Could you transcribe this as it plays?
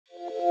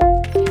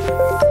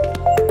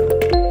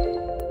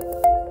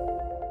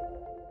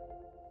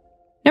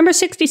Number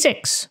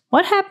 66.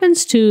 What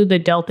happens to the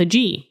delta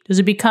G? Does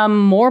it become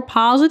more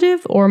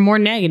positive or more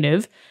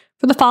negative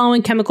for the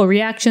following chemical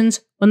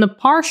reactions when the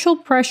partial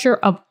pressure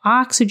of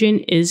oxygen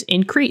is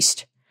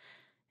increased?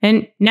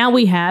 And now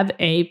we have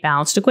a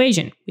balanced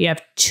equation. We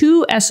have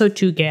 2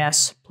 SO2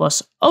 gas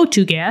plus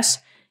O2 gas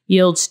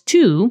yields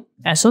 2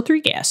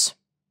 SO3 gas.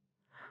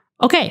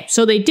 Okay,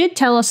 so they did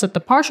tell us that the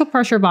partial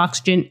pressure of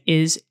oxygen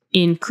is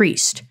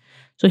increased.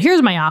 So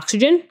here's my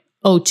oxygen,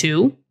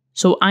 O2.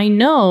 So I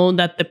know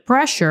that the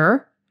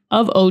pressure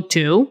of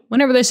O2,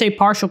 whenever they say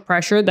partial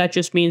pressure, that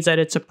just means that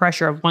it's a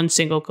pressure of one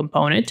single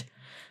component.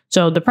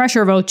 So the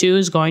pressure of O2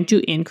 is going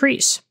to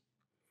increase.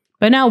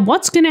 But now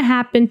what's going to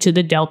happen to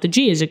the delta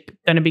G? Is it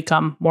going to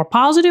become more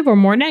positive or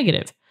more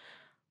negative?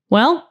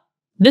 Well,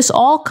 this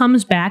all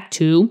comes back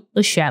to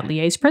Le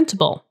Chatelier's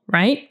principle,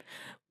 right?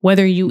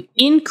 Whether you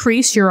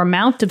increase your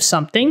amount of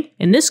something,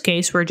 in this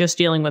case, we're just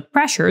dealing with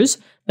pressures,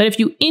 but if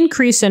you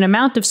increase an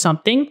amount of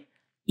something,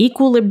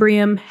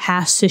 equilibrium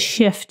has to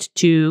shift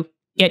to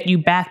get you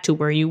back to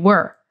where you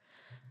were.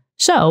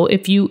 So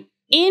if you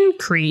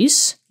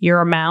increase your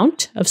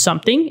amount of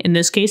something, in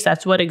this case,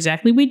 that's what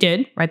exactly we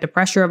did, right? The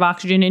pressure of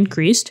oxygen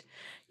increased.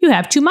 You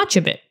have too much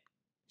of it.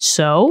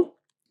 So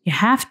you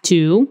have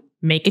to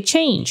make a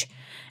change.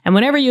 And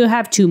whenever you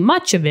have too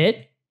much of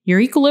it, your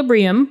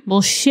equilibrium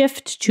will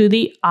shift to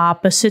the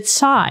opposite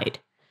side.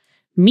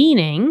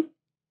 Meaning,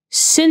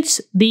 since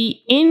the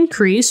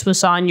increase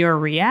was on your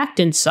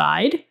reactant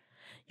side,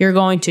 you're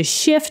going to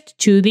shift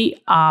to the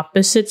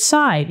opposite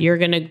side. You're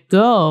going to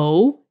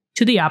go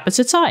to the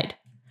opposite side.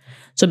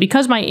 So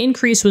because my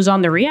increase was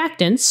on the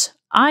reactants,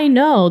 I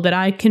know that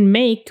I can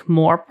make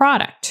more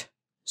product.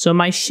 So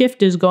my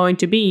shift is going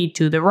to be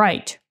to the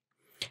right.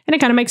 And it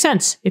kind of makes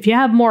sense. If you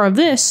have more of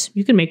this,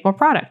 you can make more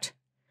product.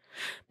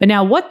 But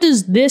now what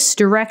does this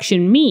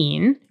direction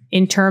mean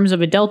in terms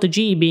of a delta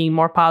G being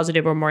more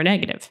positive or more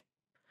negative?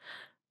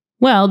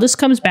 Well, this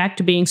comes back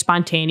to being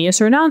spontaneous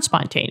or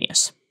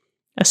non-spontaneous.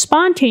 A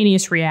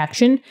spontaneous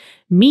reaction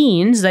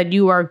means that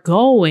you are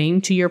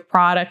going to your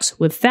products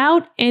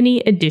without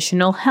any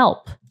additional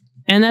help.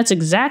 And that's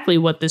exactly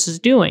what this is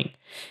doing.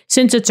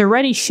 Since it's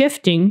already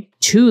shifting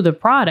to the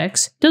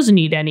products, it doesn't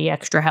need any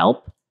extra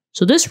help.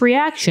 So this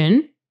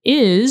reaction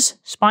is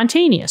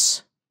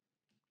spontaneous.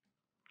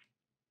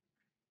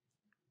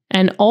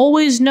 And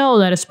always know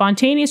that a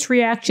spontaneous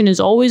reaction is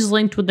always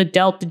linked with a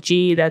delta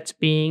G that's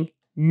being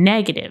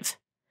negative.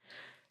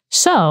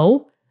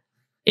 So,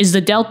 is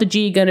the delta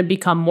G going to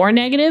become more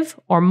negative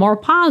or more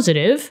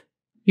positive?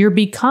 You're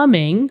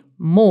becoming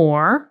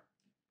more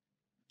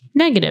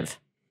negative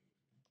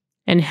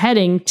and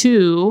heading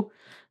to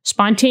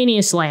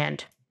spontaneous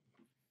land.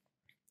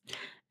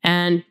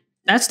 And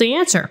that's the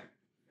answer.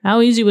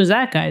 How easy was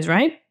that, guys,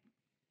 right?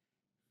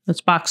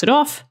 Let's box it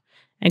off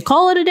and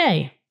call it a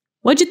day.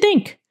 What'd you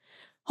think?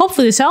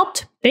 Hopefully this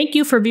helped. Thank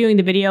you for viewing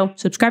the video.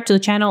 Subscribe to the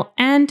channel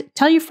and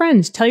tell your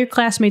friends, tell your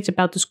classmates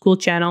about this cool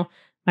channel.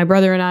 My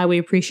brother and I, we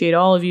appreciate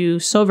all of you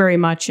so very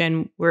much,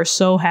 and we're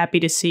so happy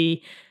to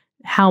see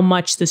how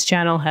much this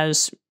channel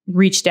has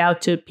reached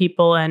out to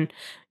people and,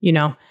 you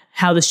know,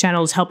 how this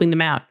channel is helping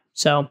them out.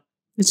 So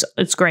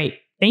it's great.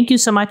 Thank you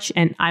so much,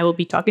 and I will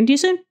be talking to you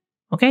soon.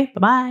 Okay,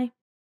 bye-bye.